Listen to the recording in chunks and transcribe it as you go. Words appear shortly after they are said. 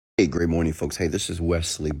Hey, great morning, folks. Hey, this is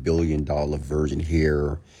Wesley, $1 billion virgin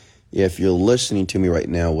here. If you're listening to me right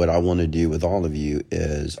now, what I want to do with all of you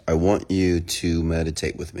is I want you to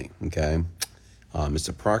meditate with me, okay? It's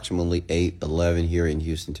approximately 8:11 here in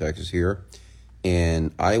Houston, Texas here.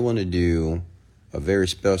 And I want to do a very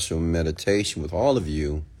special meditation with all of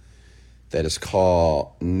you that is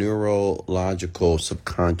called Neurological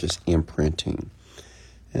Subconscious Imprinting.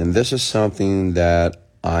 And this is something that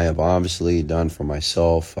I have obviously done for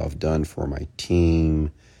myself. I've done for my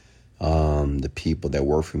team, the people that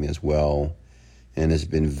work for me as well. And it's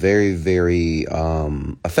been very, very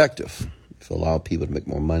effective. It's allowed people to make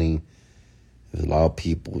more money. It's allowed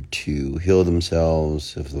people to heal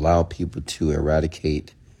themselves. It's allowed people to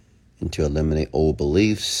eradicate and to eliminate old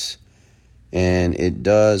beliefs. And it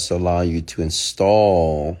does allow you to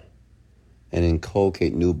install and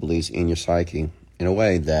inculcate new beliefs in your psyche in a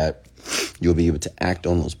way that you'll be able to act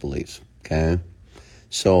on those beliefs, okay?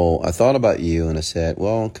 So I thought about you and I said,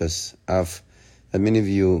 well, because many of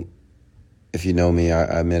you, if you know me,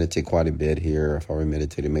 I meditate quite a bit here. I've already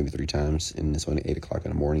meditated maybe 3 times, and it's only 8 o'clock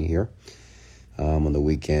in the morning here. On the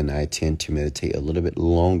weekend, I tend to meditate a little bit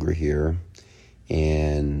longer here.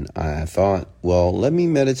 And I thought, well, let me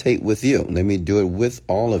meditate with you. Let me do it with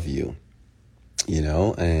all of you,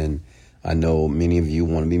 and I know many of you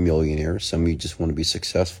want to be millionaires. Some of you just want to be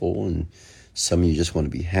successful, and some of you just want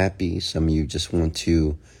to be happy. Some of you just want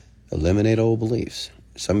to eliminate old beliefs.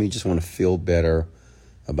 Some of you just want to feel better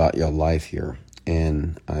about your life here.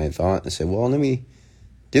 And I thought, I said, well, let me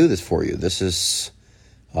do this for you. This is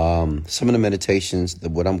some of the meditations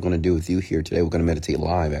that what I'm going to do with you here today. We're going to meditate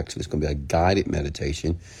live, actually. It's going to be a guided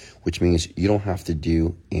meditation, which means you don't have to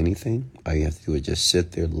do anything. All you have to do is just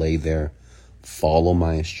sit there, lay there, follow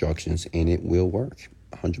my instructions, and it will work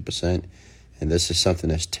 100%. And this is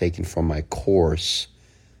something that's taken from my course,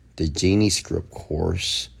 the Genie Script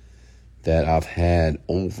course, that I've had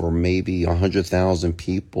over maybe 100,000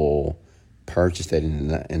 people purchase that in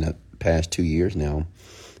the past 2 years now.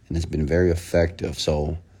 And it's been very effective.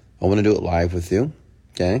 So I want to do it live with you,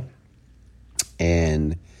 okay?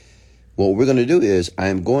 And what we're going to do is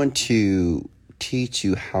I'm going to teach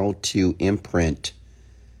you how to imprint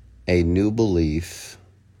a new belief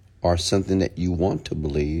or something that you want to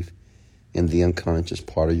believe in the unconscious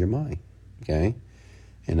part of your mind, okay?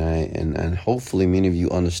 And hopefully many of you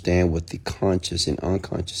understand what the conscious and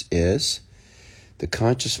unconscious is. The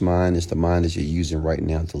conscious mind is the mind that you're using right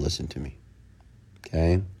now to listen to me,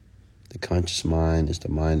 okay? The conscious mind is the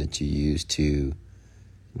mind that you use to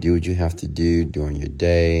do what you have to do during your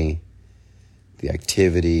day, the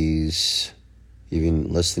activities,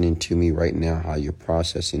 even listening to me right now, how you're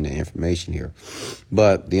processing the information here.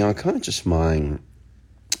 But the unconscious mind,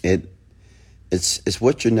 it's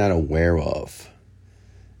what you're not aware of.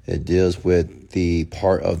 It deals with the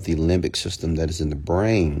part of the limbic system that is in the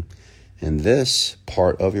brain. And this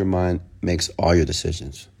part of your mind makes all your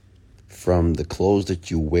decisions. From the clothes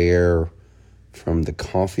that you wear, from the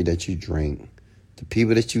coffee that you drink, the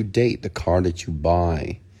people that you date, the car that you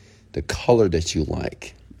buy, the color that you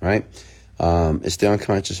like, right? It's the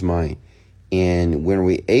unconscious mind. And when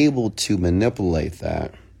we're able to manipulate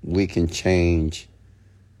that, we can change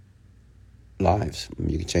lives.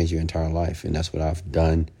 You can change your entire life. And that's what I've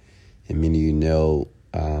done. And many of you know,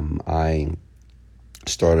 I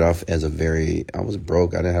started off as I was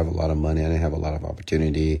broke. I didn't have a lot of money. I didn't have a lot of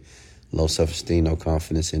opportunity, low self-esteem, no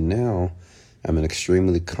confidence. And now I'm an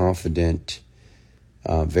extremely confident,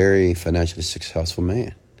 very financially successful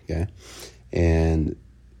man. Okay. And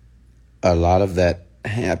a lot of that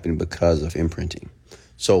happened because of imprinting.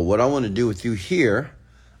 So what I want to do with you here,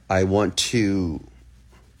 I want you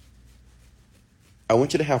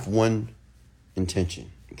to have one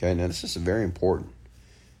intention. Okay. Now this is very important.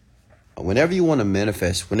 Whenever you want to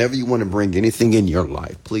manifest, whenever you want to bring anything in your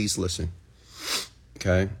life, please listen.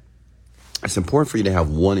 Okay. It's important for you to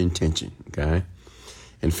have one intention. Okay.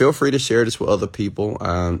 And feel free to share this with other people.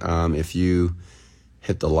 If you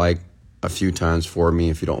hit the like a few times for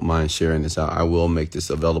me, if you don't mind sharing this out, I will make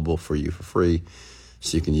this available for you for free.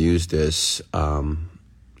 So you can use this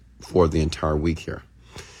for the entire week here.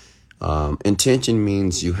 Intention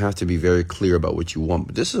means you have to be very clear about what you want.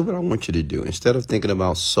 But this is what I want you to do. Instead of thinking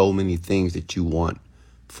about so many things that you want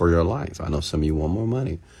for your life. I know some of you want more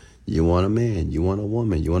money. You want a man. You want a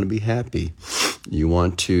woman. You want to be happy. You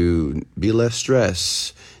want to be less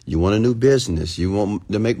stressed. You want a new business. You want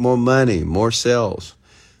to make more money, more sales.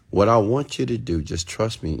 What I want you to do, just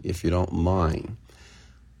trust me if you don't mind.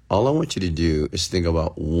 All I want you to do is think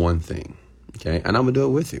about one thing. Okay. And I'm going to do it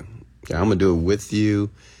with you. Okay. I'm going to do it with you.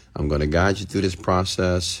 I'm going to guide you through this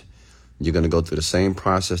process. You're going to go through the same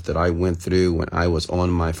process that I went through when I was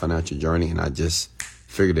on my financial journey, and I just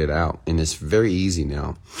figured it out. And it's very easy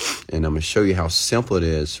now. And I'm going to show you how simple it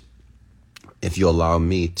is if you allow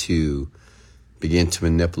me to begin to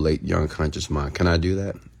manipulate your unconscious mind. Can I do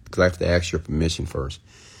that? Because I have to ask your permission first.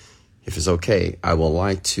 If it's okay, I would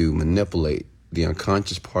like to manipulate the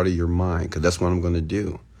unconscious part of your mind, because that's what I'm going to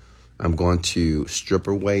do. I'm going to strip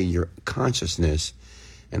away your consciousness,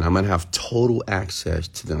 and I'm going to have total access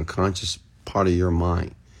to the unconscious part of your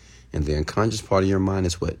mind. And the unconscious part of your mind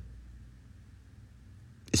is what?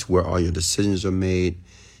 It's where all your decisions are made.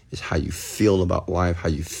 It's how you feel about life, how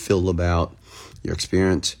you feel about your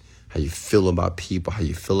experience, how you feel about people, how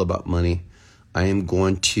you feel about money. I am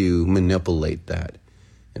going to manipulate that.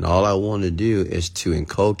 And all I want to do is to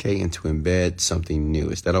inculcate and to embed something new.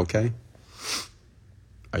 Is that okay?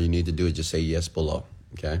 All you need to do is just say yes below.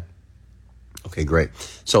 Okay? Okay, great.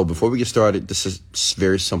 So before we get started, this is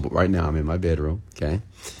very simple. Right now, I'm in my bedroom. Okay?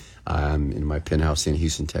 I'm in my penthouse in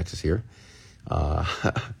Houston, Texas here.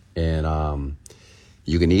 And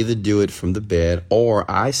you can either do it from the bed, or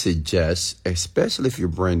I suggest, especially if you're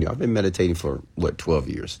brand new, I've been meditating for 12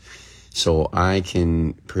 years. So I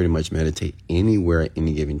can pretty much meditate anywhere at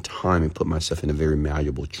any given time and put myself in a very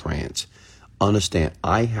malleable trance. Understand,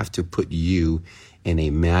 I have to put you in a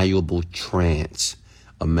malleable trance.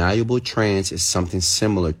 A malleable trance is something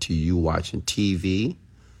similar to you watching TV,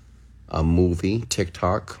 a movie,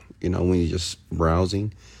 TikTok, when you're just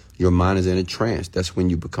browsing. Your mind is in a trance. That's when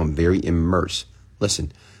you become very immersed.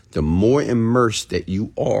 Listen, the more immersed that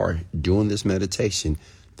you are doing this meditation,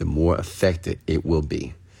 the more effective it will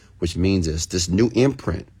be. Which means is this new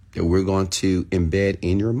imprint that we're going to embed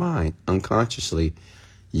in your mind unconsciously,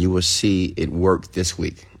 you will see it work this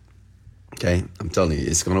week. Okay? I'm telling you,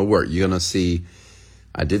 it's going to work. You're going to see,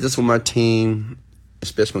 I did this with my team,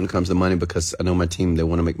 especially when it comes to money, because I know my team, they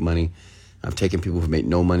want to make money. I've taken people who make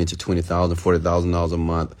no money to $20,000, $40,000 a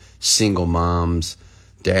month, single moms,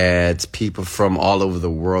 dads, people from all over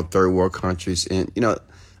the world, third world countries. And,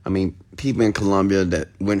 people in Colombia that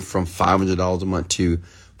went from $500 a month to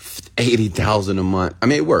 $80,000 a month.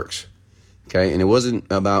 It works. Okay. And it wasn't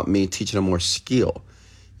about me teaching them more skill.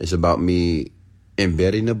 It's about me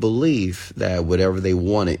embedding the belief that whatever they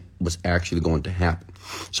wanted was actually going to happen.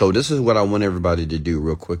 So this is what I want everybody to do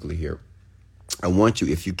real quickly here. I want you,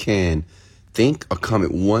 if you can, think or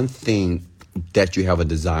comment one thing that you have a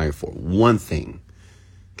desire for. One thing.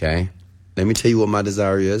 Okay. Let me tell you what my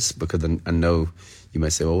desire is, because I know you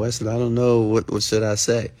might say, well, Wesley, I don't know. What should I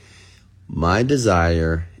say? My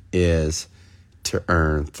desire is to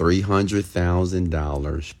earn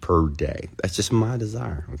 $300,000 per day. That's just my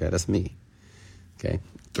desire. Okay, that's me. Okay,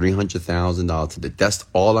 $300,000 today. That's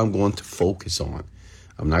all I'm going to focus on.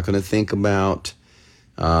 I'm not going to think about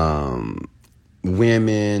women.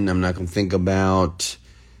 I'm not going to think about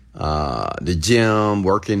the gym,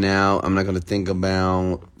 working out. I'm not going to think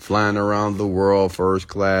about flying around the world first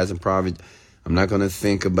class and private. I'm not going to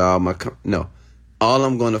think about no. All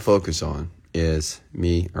I'm going to focus on is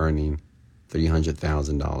me earning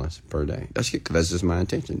 $300,000 per day. That's just my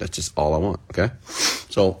intention. That's just all I want. Okay.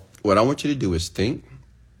 So what I want you to do is think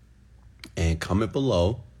and comment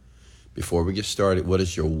below before we get started. What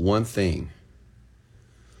is your one thing?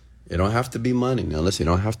 It don't have to be money. Now listen, it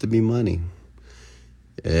don't have to be money.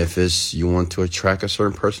 If it's you want to attract a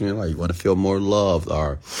certain person in your life, you want to feel more loved,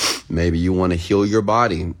 or maybe you want to heal your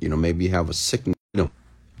body. Maybe you have a sickness.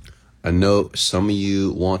 I know some of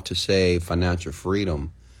you want to say financial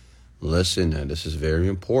freedom. Listen, now, this is very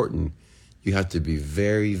important. You have to be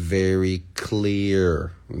very, very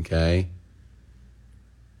clear, okay?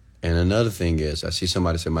 And another thing is, I see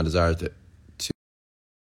somebody say my desire is to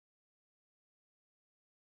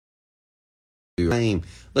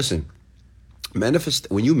listen, manifest.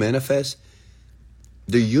 When you manifest,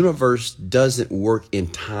 the universe doesn't work in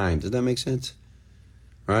time. Does that make sense?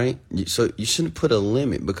 Right? So you shouldn't put a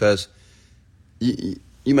limit, because you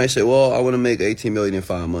might say, well, I want to make $18 million in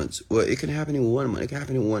 5 months. Well, it can happen in 1 month. It can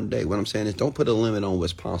happen in 1 day. What I'm saying is, don't put a limit on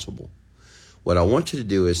what's possible. What I want you to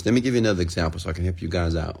do is, let me give you another example so I can help you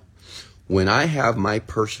guys out. When I have my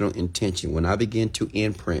personal intention, when I begin to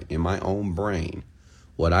imprint in my own brain,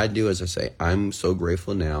 what I do is I say, I'm so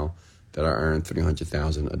grateful now that I earn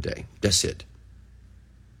 $300,000 a day. That's it.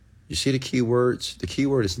 You see the key words? The key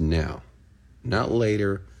word is now. Not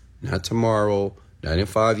later, not tomorrow, not in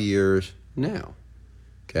 5 years, now.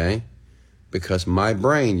 Okay? Because my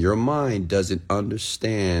brain, your mind, doesn't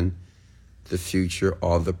understand the future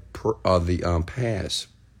or the past.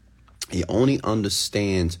 It only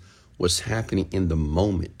understands what's happening in the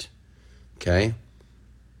moment. Okay?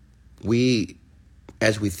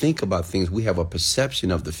 As we think about things, we have a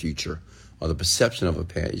perception of the future. or the perception of a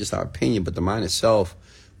past. It's just our opinion, but the mind itself,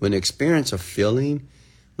 when it experiences a feeling,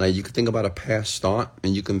 like you can think about a past thought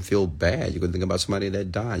and you can feel bad. You can think about somebody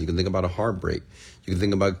that died. You can think about a heartbreak. You can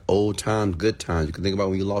think about old times, good times. You can think about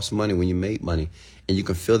when you lost money, when you made money. And you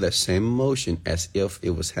can feel that same emotion as if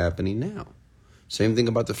it was happening now. Same thing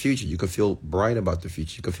about the future. You can feel bright about the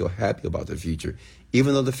future. You can feel happy about the future,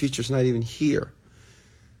 even though the future is not even here.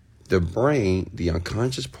 The brain, the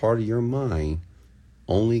unconscious part of your mind,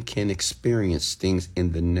 only can experience things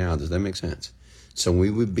in the now. Does that make sense? So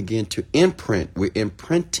when we begin to imprint, we're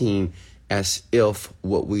imprinting as if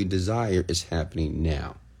what we desire is happening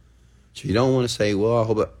now. So you don't want to say,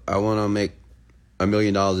 well, I want to make $1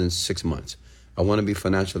 million in 6 months. I want to be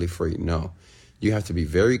financially free. No. You have to be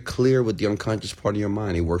very clear with the unconscious part of your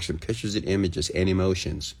mind. It works in pictures and images and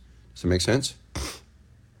emotions. Does that make sense?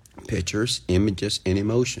 Pictures, images, and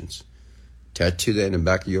emotions. Tattoo that in the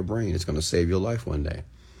back of your brain. It's going to save your life one day.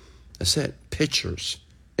 That's it. Pictures,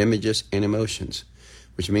 images, and emotions.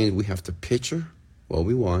 Which means we have to picture what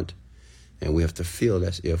we want, and we have to feel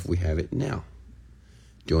as if we have it now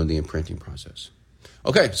during the imprinting process.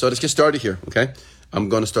 Okay, so let's get started here, okay? I'm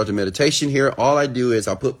going to start the meditation here. All I do is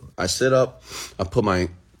I sit up, I put my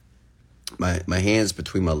hands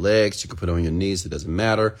between my legs. You can put it on your knees. It doesn't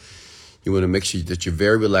matter. You want to make sure that you're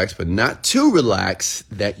very relaxed, but not too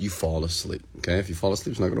relaxed that you fall asleep, okay? If you fall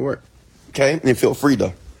asleep, it's not going to work, okay? And feel free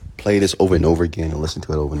to play this over and over again and listen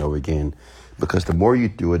to it over and over again, because the more you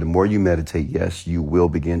do it, the more you meditate, yes, you will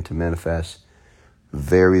begin to manifest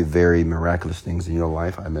very, very miraculous things in your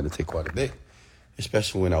life. I meditate quite a bit,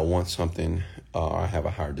 especially when I want something or I have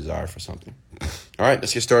a higher desire for something. All right,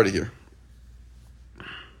 let's get started here.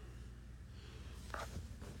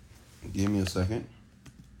 Give me a second.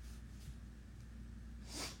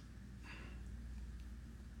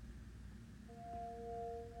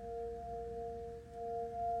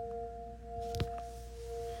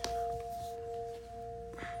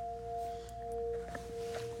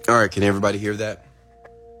 All right, can everybody hear that?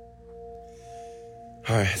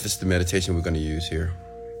 All right, this is the meditation we're going to use here,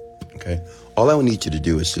 okay? All I need you to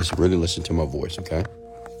do is just really listen to my voice, okay?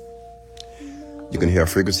 You're going to hear a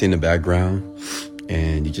frequency in the background,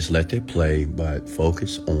 and you just let that play, but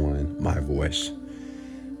focus on my voice.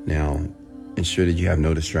 Now, ensure that you have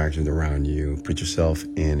no distractions around you. Put yourself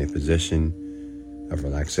in a position of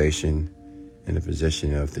relaxation, in a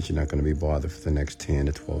position of that you're not going to be bothered for the next 10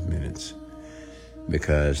 to 12 minutes.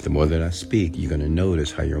 Because the more that I speak, you're going to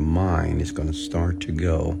notice how your mind is going to start to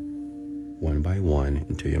go one by one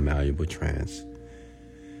into your malleable trance.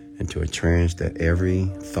 Into a trance that every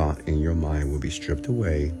thought in your mind will be stripped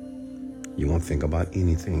away. You won't think about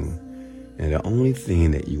anything. And the only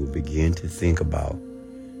thing that you will begin to think about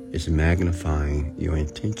is magnifying your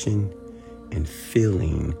intention and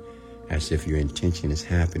feeling as if your intention is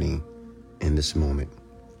happening in this moment.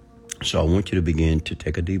 So I want you to begin to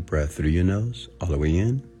take a deep breath through your nose, all the way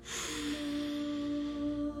in.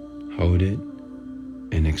 Hold it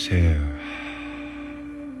and exhale.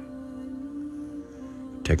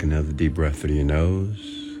 Take another deep breath through your nose,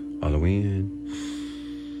 all the way in.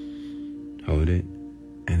 Hold it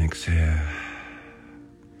and exhale.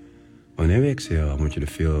 On every exhale, I want you to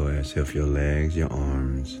feel as if your legs, your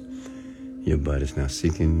arms, your butt is now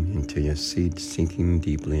sinking into your seat, sinking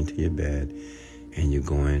deeply into your bed. And you're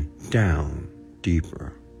going down,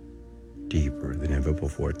 deeper, deeper than ever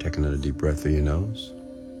before. Take another deep breath through your nose.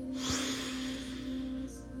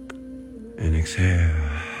 And exhale.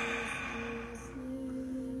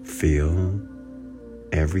 Feel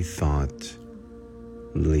every thought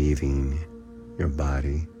leaving your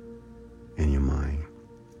body and your mind.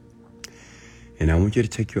 And I want you to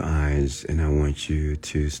take your eyes and I want you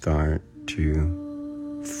to start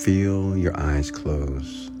to feel your eyes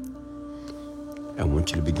close. I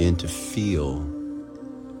want you to begin to feel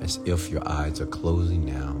as if your eyes are closing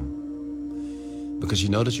now. Because you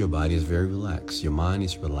notice your body is very relaxed. Your mind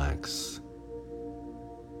is relaxed.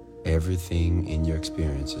 Everything in your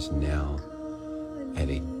experience is now at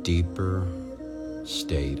a deeper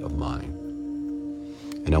state of mind.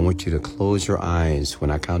 And I want you to close your eyes.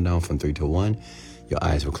 When I count down from 3 to 1, your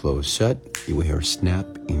eyes will close shut. You will hear a snap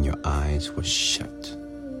and your eyes will shut.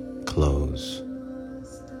 Close.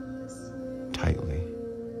 Tightly.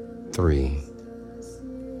 3,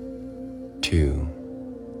 2,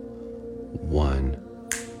 1.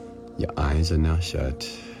 Your eyes are now shut.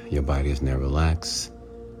 Your body is now relaxed.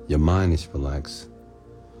 Your mind is relaxed.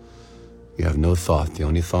 You have no thought. The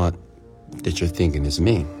only thought that you're thinking is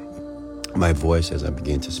me. My voice as I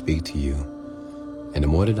begin to speak to you. And the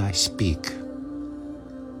more that I speak,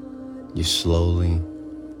 you slowly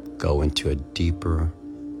go into a deeper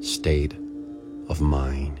state of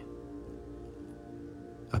mind.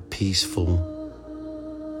 a peaceful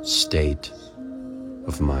state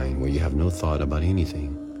of mind where you have no thought about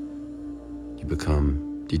anything. You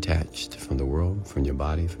become detached from the world, from your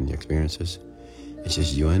body, from your experiences. It's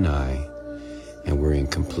just you and I, and we're in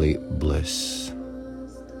complete bliss.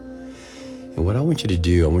 And what I want you to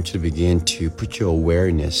do, I want you to begin to put your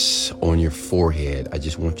awareness on your forehead. I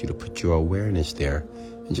just want you to put your awareness there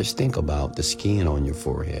and just think about the skin on your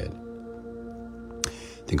forehead.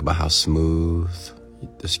 Think about how smooth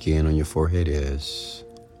the skin on your forehead is.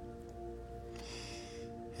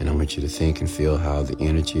 And I want you to think and feel how the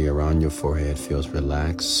energy around your forehead feels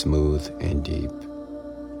relaxed, smooth, and deep.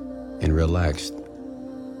 And relaxed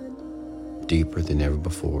deeper than ever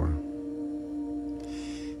before.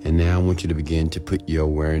 And now I want you to begin to put your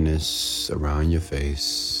awareness around your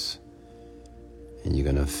face. And you're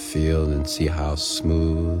going to feel and see how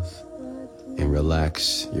smooth and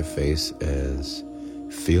relaxed your face is.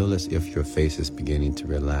 Feel as if your face is beginning to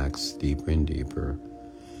relax deeper and deeper.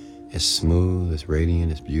 It's smooth, it's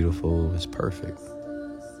radiant, it's beautiful, it's perfect.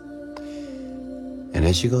 And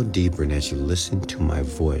as you go deeper and as you listen to my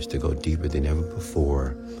voice to go deeper than ever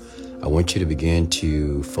before, I want you to begin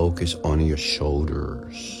to focus on your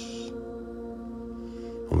shoulders.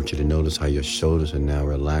 I want you to notice how your shoulders are now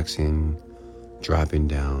relaxing, dropping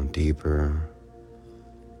down deeper,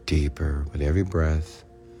 deeper with every breath,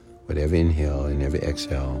 with every inhale and every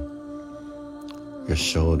exhale. Your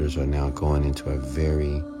shoulders are now going into a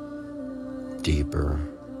very deeper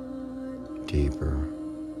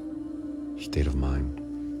state of mind.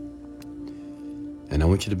 And I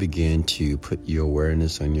want you to begin to put your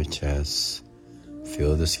awareness on your chest.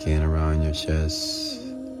 Feel the skin around your chest.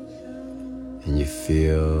 And you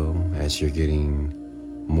feel as you're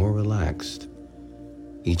getting more relaxed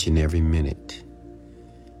each and every minute.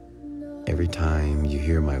 Every time you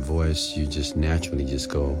hear my voice, you just naturally just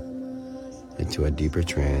go into a deeper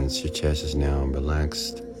trance. Your chest is now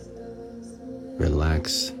relaxed.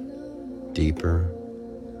 Relax deeper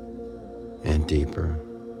and deeper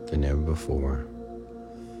than ever before.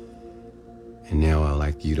 And now I'd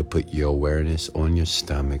like you to put your awareness on your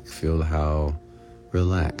stomach. Feel how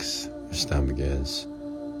relaxed your stomach is.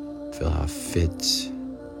 Feel how fit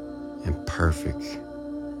and perfect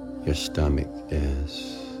your stomach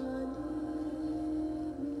is.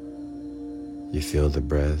 You feel the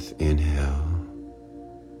breath, inhale,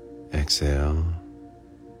 exhale,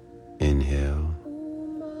 inhale,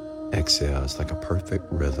 exhale. It's like a perfect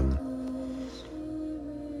rhythm.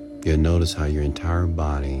 You'll notice how your entire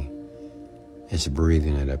body is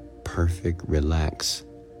breathing at a perfect, relaxed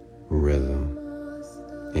rhythm.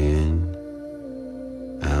 In,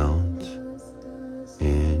 out,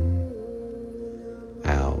 in,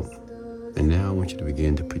 out. And now I want you to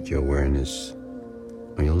begin to put your awareness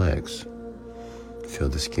on your legs. Feel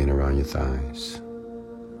the skin around your thighs.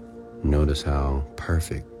 Notice how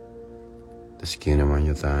perfect the skin around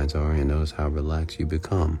your thighs are, and notice how relaxed you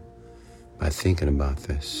become by thinking about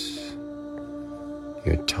this.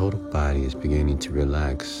 Your total body is beginning to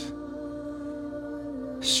relax,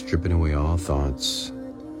 stripping away all thoughts,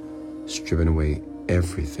 stripping away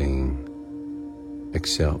everything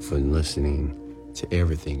except for listening to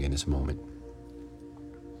everything in this moment.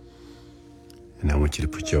 And I want you to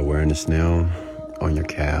put your awareness now on your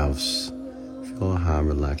calves. Feel how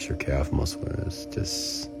relaxed your calf muscle is,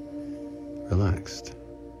 just relaxed.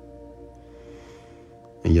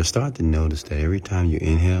 And you'll start to notice that every time you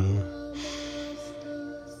inhale,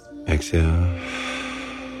 exhale,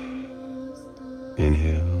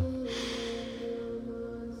 inhale,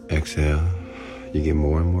 exhale, you get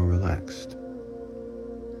more and more relaxed.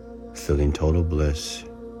 Feeling total bliss,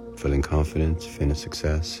 feeling confidence, feeling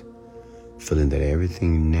success, feeling that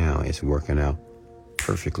everything now is working out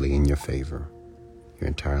perfectly in your favor, your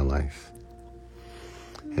entire life.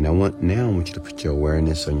 And I want you to put your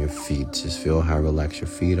awareness on your feet. Just feel how relaxed your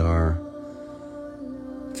feet are.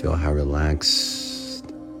 Feel how relaxed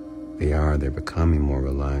they are. They're becoming more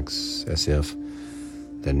relaxed, as if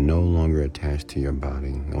they're no longer attached to your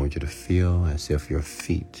body. I want you to feel as if your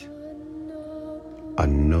feet are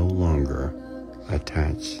no longer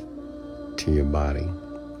attached to your body.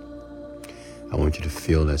 I want you to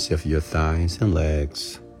feel as if your thighs and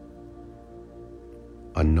legs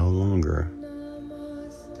are no longer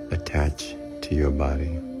attached to your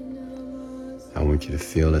body. I want you to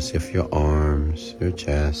feel as if your arms, your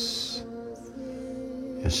chest,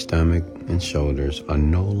 your stomach and shoulders are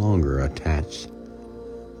no longer attached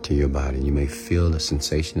to your body. You may feel the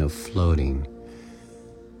sensation of floating,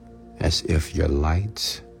 as if you're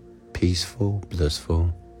light, peaceful,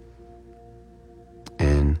 blissful,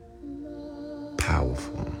 and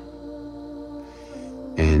powerful.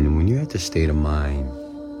 And when you're at the state of mind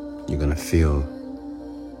You're going to feel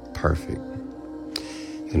perfect.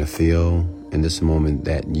 You're going to feel in this moment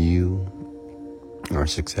that you are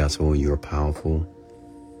successful, you're powerful,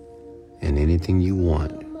 and anything you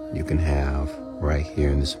want, you can have right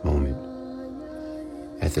here in this moment.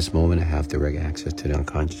 At this moment, I have direct access to the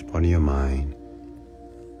unconscious part of your mind.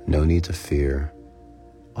 No need to fear.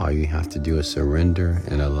 All you have to do is surrender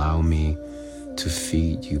and allow me to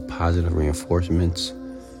feed you positive reinforcements.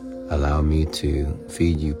 Allow me to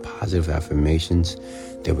feed you positive affirmations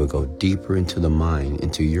that will go deeper into the mind,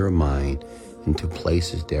 into your mind, into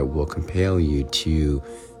places that will compel you to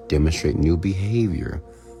demonstrate new behavior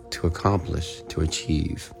to accomplish, to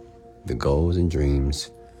achieve the goals and dreams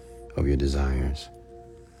of your desires.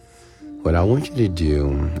 What I want you to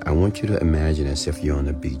do, I want you to imagine as if you're on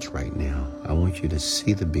the beach right now. I want you to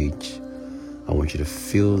see the beach. I want you to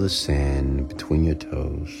feel the sand between your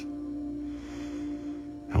toes.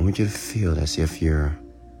 I want you to feel as if you're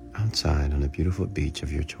outside on a beautiful beach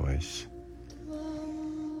of your choice.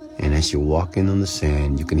 And as you're walking on the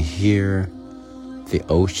sand, you can hear the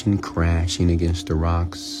ocean crashing against the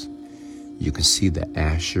rocks. You can see the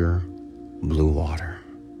azure blue water.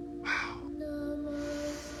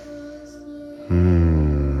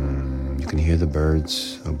 You can hear the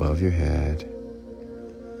birds above your head.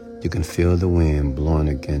 You can feel the wind blowing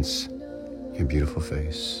against your beautiful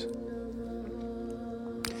face.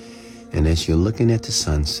 And as you're looking at the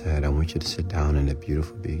sunset, I want you to sit down on the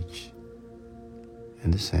beautiful beach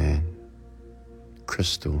in the sand,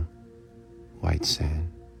 crystal white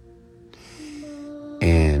sand.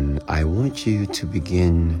 And I want you to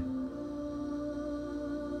begin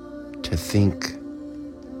to think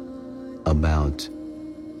about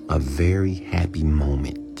a very happy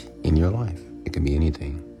moment in your life. It could be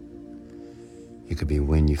anything. It could be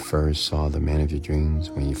when you first saw the man of your dreams,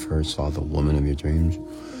 when you first saw the woman of your dreams,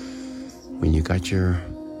 when you got your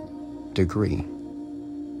degree,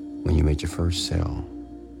 when you made your first sale.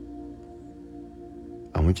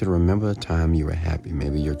 I want you to remember a time you were happy.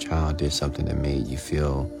 Maybe your child did something that made you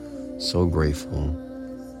feel so grateful,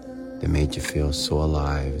 that made you feel so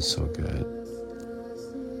alive and so good.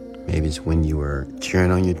 Maybe it's when you were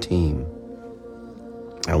cheering on your team.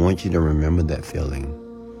 I want you to remember that feeling.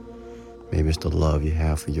 Maybe it's the love you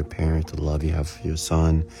have for your parents, the love you have for your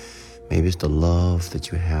son. Maybe it's the love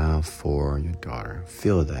that you have for your daughter.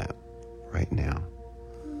 Feel that right now.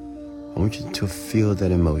 I want you to feel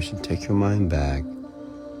that emotion. Take your mind back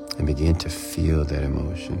and begin to feel that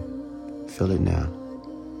emotion. Feel it now.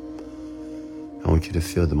 I want you to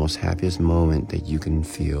feel the most happiest moment that you can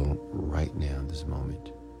feel right now, this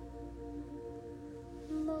moment.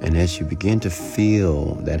 And as you begin to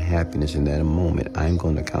feel that happiness in that moment, I'm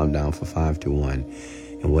going to count down from 5 to 1.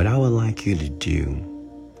 And what I would like you to do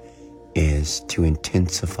is to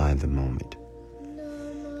intensify the moment.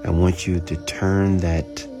 I want you to turn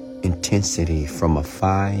that intensity from a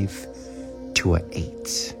 5 to an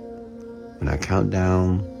 8. When I count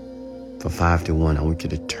down from 5 to 1, I want you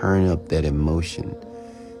to turn up that emotion.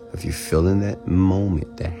 If you're feeling that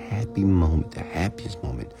moment, that happy moment, the happiest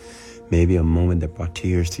moment, maybe a moment that brought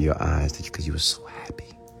tears to your eyes because you were so happy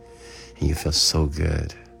and you felt so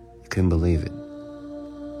good. You couldn't believe it.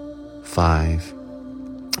 5,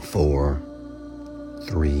 4,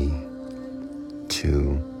 3,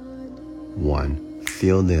 2, 1.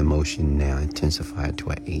 Feel the emotion now. Intensify it to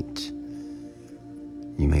an 8.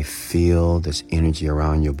 You may feel this energy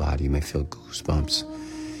around your body. You may feel goosebumps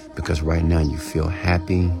because right now you feel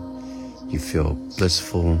happy. You feel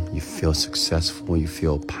blissful, you feel successful, you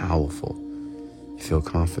feel powerful, you feel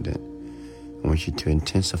confident. I want you to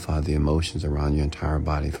intensify the emotions around your entire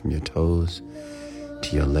body, from your toes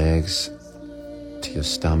to your legs, to your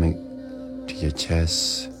stomach, to your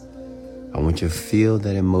chest. I want you to feel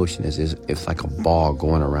that emotion as if it's like a ball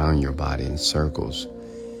going around your body in circles.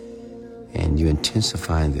 And you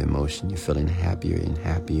intensifying the emotion. You're feeling happier and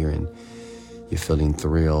happier, and you're feeling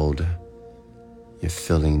thrilled. You're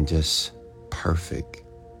feeling just perfect.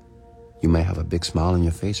 You may have a big smile on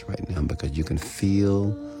your face right now because you can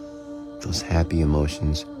feel those happy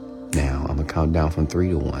emotions now. I'm going to count down from 3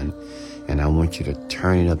 to 1, and I want you to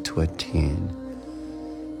turn it up to a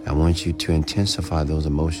 10. I want you to intensify those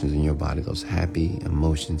emotions in your body, those happy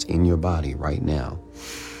emotions in your body right now.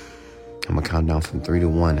 I'm going to count down from 3 to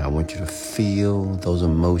 1. I want you to feel those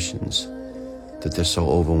emotions, that they're so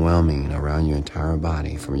overwhelming around your entire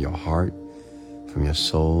body, from your heart, from your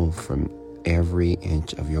soul, from every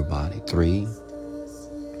inch of your body. 3,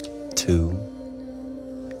 2,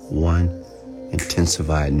 1.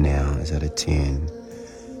 Intensify it now. It's at a 10.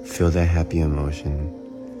 Feel that happy emotion.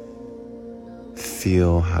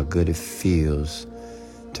 Feel how good it feels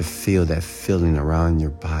to feel that feeling around your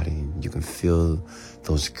body. You can feel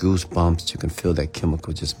those goosebumps. You can feel that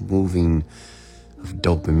chemical just moving of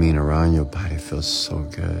dopamine around your body. It feels so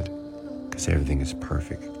good because everything is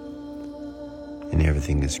perfect and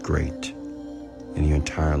everything is great and your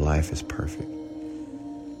entire life is perfect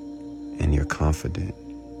and you're confident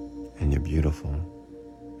and you're beautiful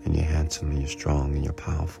and you're handsome and you're strong and you're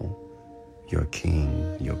powerful. You're a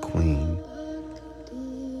king, you're a queen.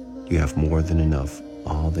 You have more than enough.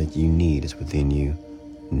 All that you need is within you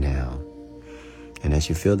now. And as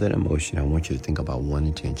you feel that emotion, I want you to think about one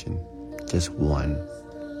intention. Just one.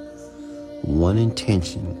 One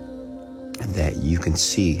intention that you can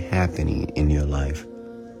see happening in your life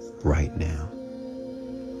right now.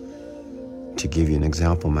 To give you an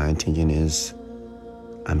example, my intention is,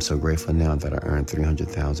 I'm so grateful now that I earn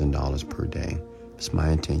 $300,000 per day. It's my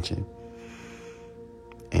intention.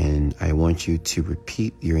 And I want you to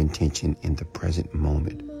repeat your intention in the present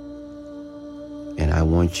moment. And I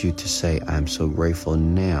want you to say, I'm so grateful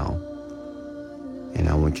now. And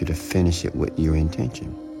I want you to finish it with your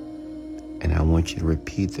intention. And I want you to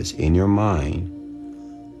repeat this in your mind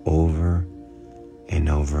over and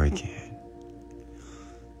over again.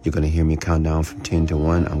 You're going to hear me count down from 10 to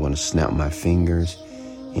 1. I'm going to snap my fingers.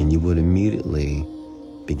 And you would immediately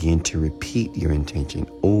begin to repeat your intention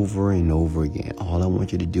over and over again. All I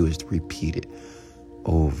want you to do is to repeat it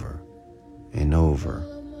over and over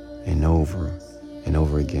and over and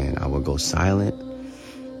over again. I will go silent.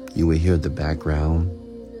 You will hear the background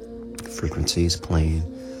frequencies playing.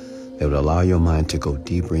 It would allow your mind to go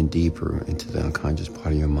deeper and deeper into the unconscious part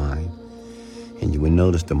of your mind. And you will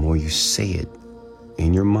notice the more you say it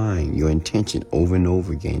in your mind, your intention over and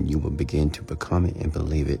over again, you will begin to become it and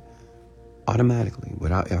believe it automatically,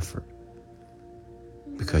 without effort.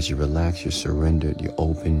 Because you relax, you're surrendered, you're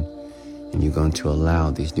open, and you're going to allow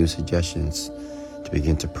these new suggestions to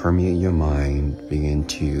begin to permeate your mind, begin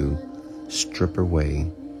to strip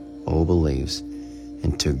away old beliefs,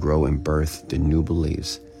 and to grow and birth the new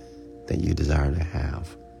beliefs that you desire to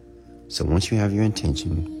have. So once you have your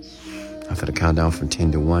intention, after the countdown from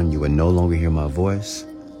 10 to 1, you will no longer hear my voice,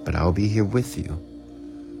 but I'll be here with you.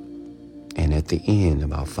 And at the end,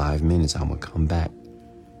 about 5 minutes, I will come back.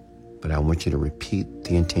 But I want you to repeat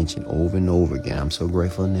the intention over and over again. I'm so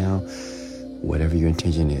grateful now, whatever your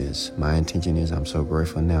intention is. My intention is, I'm so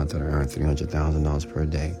grateful now that I earn $300,000 per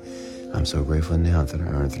day. I'm so grateful now that I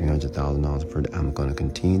earn $300,000 per day. I'm going to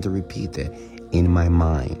continue to repeat that in my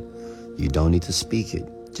mind. You don't need to speak it,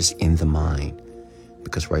 just in the mind.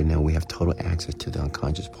 Because right now we have total access to the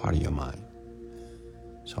unconscious part of your mind.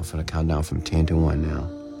 So I'm going to count down from 10 to 1 now.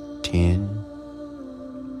 10,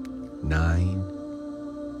 9,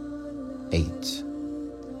 8,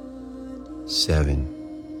 7,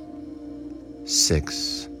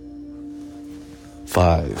 6,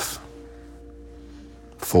 5,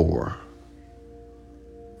 4,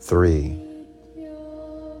 3,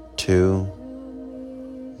 2,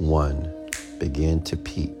 1. Begin to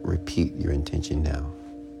repeat your intention now.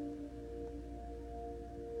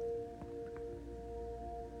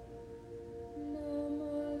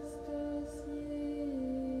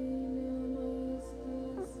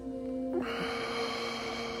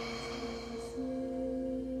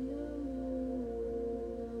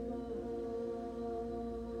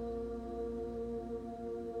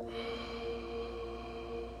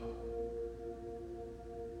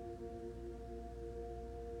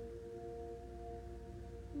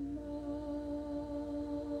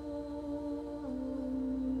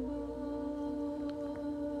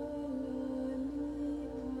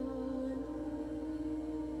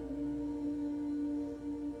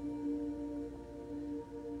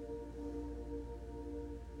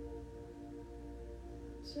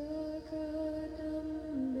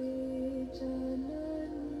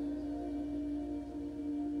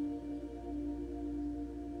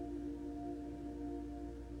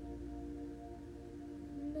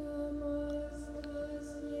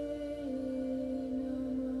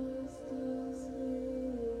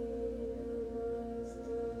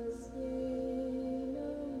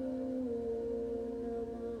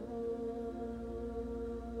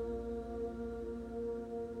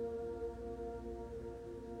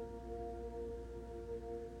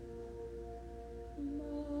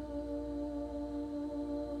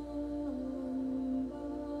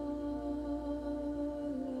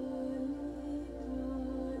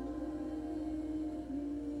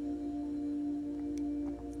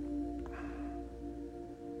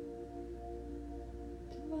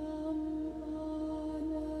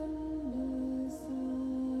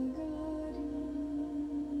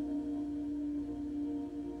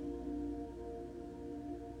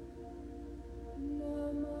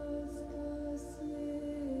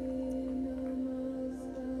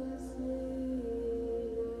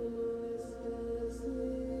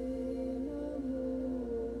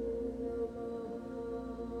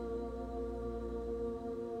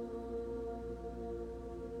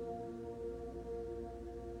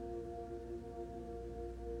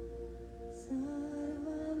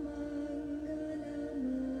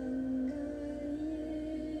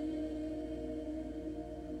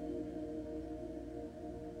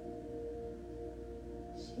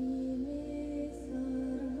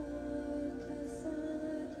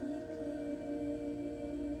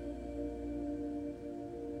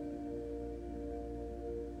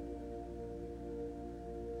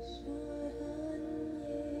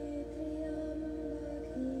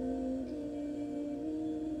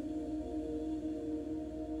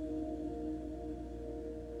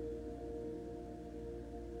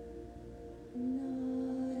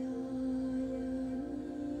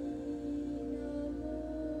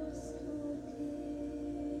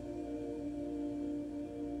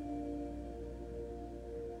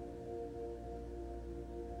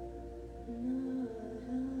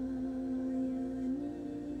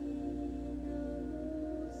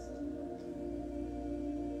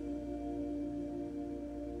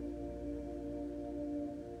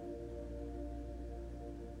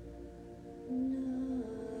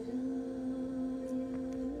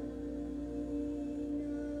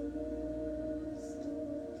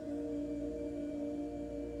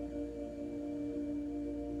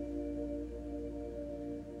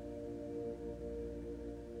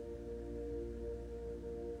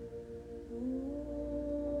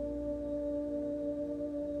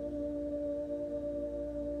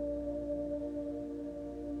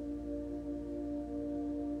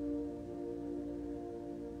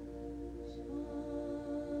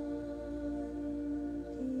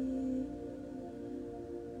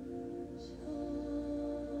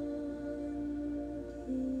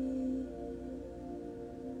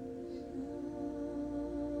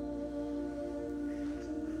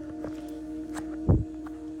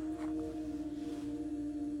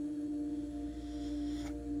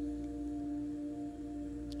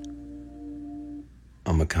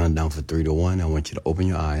 I'm going to count down for 3 to 1. I want you to open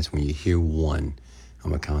your eyes when you hear 1. I'm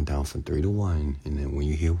going to count down from 3 to 1. And then when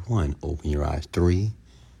you hear 1, open your eyes. 3,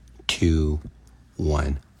 2,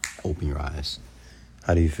 1. Open your eyes.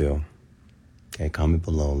 How do you feel? Okay, comment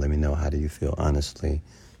below. Let me know, how do you feel honestly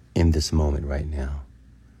in this moment right now?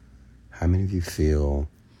 How many of you feel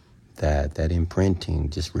that imprinting,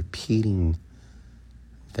 just repeating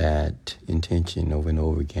that intention over and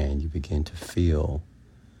over again, you begin to feel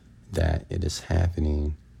that it is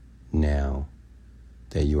happening now,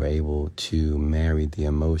 that you're able to marry the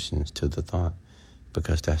emotions to the thought,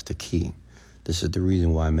 because that's the key. This is the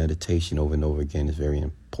reason why meditation over and over again is very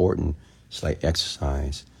important. It's like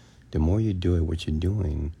exercise. The more you do it, what you're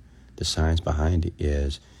doing, the science behind it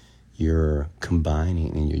is you're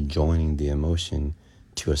combining and you're joining the emotion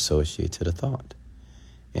to associate to the thought.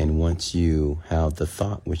 And once you have the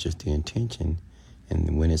thought, which is the intention,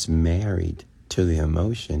 and when it's married to the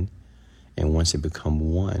emotion, and once it becomes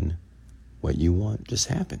one, what you want just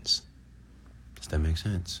happens. Does that make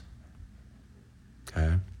sense?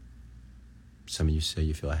 Okay. Some of you say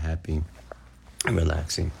you feel happy and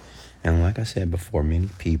relaxing. And like I said before, many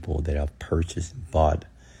people that have purchased and bought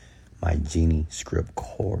my Genie Script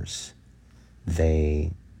course,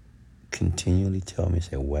 they continually tell me,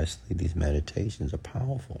 say, Wesley, these meditations are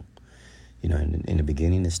powerful. You know, in the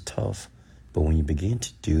beginning it's tough, but when you begin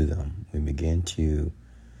to do them, we begin to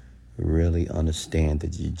really understand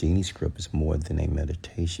that the Genie Script is more than a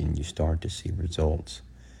meditation. You start to see results.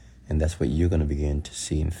 And that's what you're going to begin to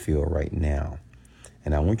see and feel right now.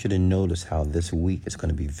 And I want you to notice how this week is going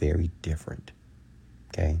to be very different.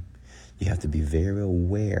 Okay? You have to be very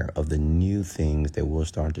aware of the new things that will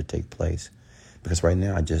start to take place. Because right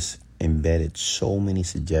now I just embedded so many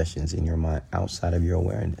suggestions in your mind outside of your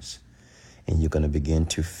awareness. And you're going to begin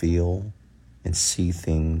to feel and see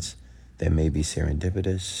things that may be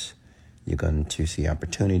serendipitous. You're going to see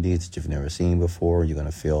opportunities that you've never seen before. You're going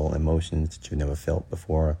to feel emotions that you've never felt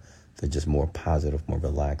before. They're just more positive, more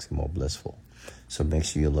relaxed, and more blissful. So make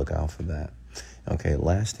sure you look out for that. Okay,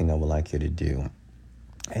 last thing I would like you to do,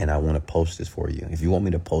 and I want to post this for you. If you want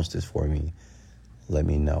me to post this for me, let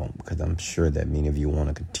me know, because I'm sure that many of you want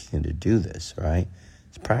to continue to do this, right?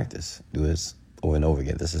 It's practice. Do this over and over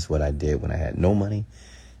again. This is what I did when I had no money,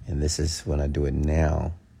 and this is when I do it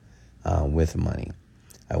now with money.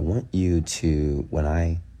 I want you to, when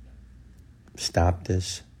I stop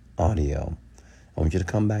this audio, I want you to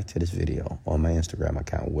come back to this video on my Instagram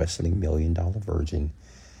account, Wesley $1 Million Virgin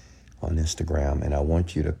on Instagram, and I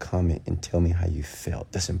want you to comment and tell me how you felt.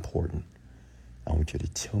 That's important. I want you to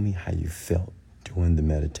tell me how you felt during the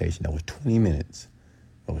meditation. That was 20 minutes.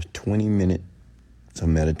 That was 20 minutes of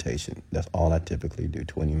meditation. That's all I typically do,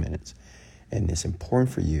 20 minutes. And it's important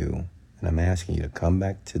for you, and I'm asking you to come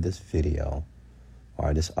back to this video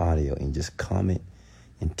or this audio and just comment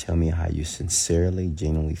and tell me how you sincerely,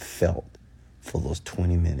 genuinely felt for those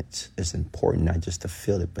 20 minutes. It's important not just to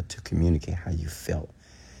feel it, but to communicate how you felt.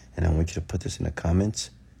 And I want you to put this in the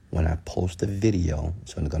comments when I post the video.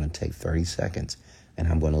 So I'm going to take 30 seconds, and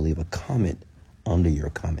I'm going to leave a comment under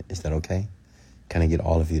your comment. Is that okay? Can I get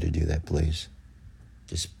all of you to do that, please?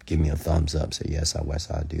 Just give me a thumbs up. Say, yes,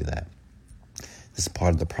 I'll do that. This is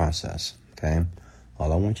part of the process, okay?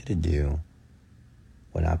 All I want you to do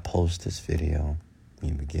when I post this video,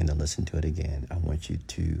 when you begin to listen to it again, I want you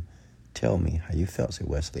to tell me how you felt. Say,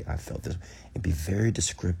 Wesley, I felt this. And be very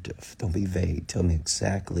descriptive. Don't be vague. Tell me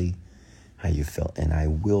exactly how you felt. And I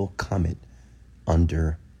will comment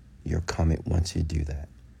under your comment once you do that.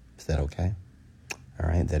 Is that okay? All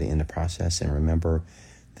right. That'll end the process. And remember,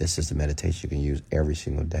 this is the meditation you can use every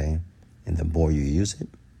single day. And the more you use it,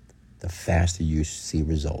 the faster you see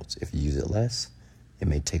results. If you use it less, it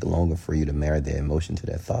may take longer for you to marry the emotion to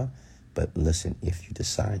that thought. But listen, if you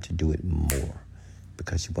decide to do it more,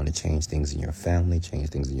 because you want to change things in your family, change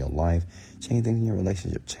things in your life, change things in your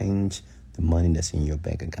relationship, change the money that's in your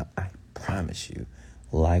bank account, I promise you,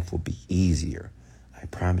 life will be easier. I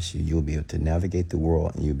promise you, you'll be able to navigate the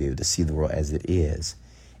world, and you'll be able to see the world as it is.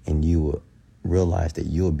 And you will realize that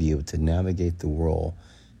you'll be able to navigate the world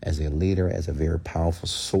as a leader, as a very powerful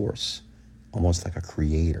source, almost like a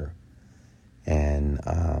creator. And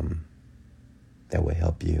that will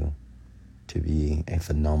help you to be a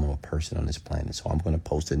phenomenal person on this planet. So I'm going to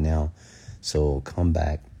post it now. So come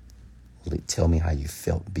back, tell me how you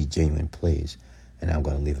felt. Be genuine, please. And I'm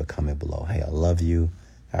going to leave a comment below. Hey, I love you.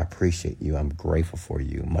 I appreciate you. I'm grateful for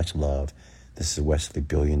you. Much love. This is Wesley $1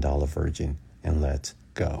 Billion Virgin, and let's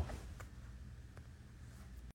go.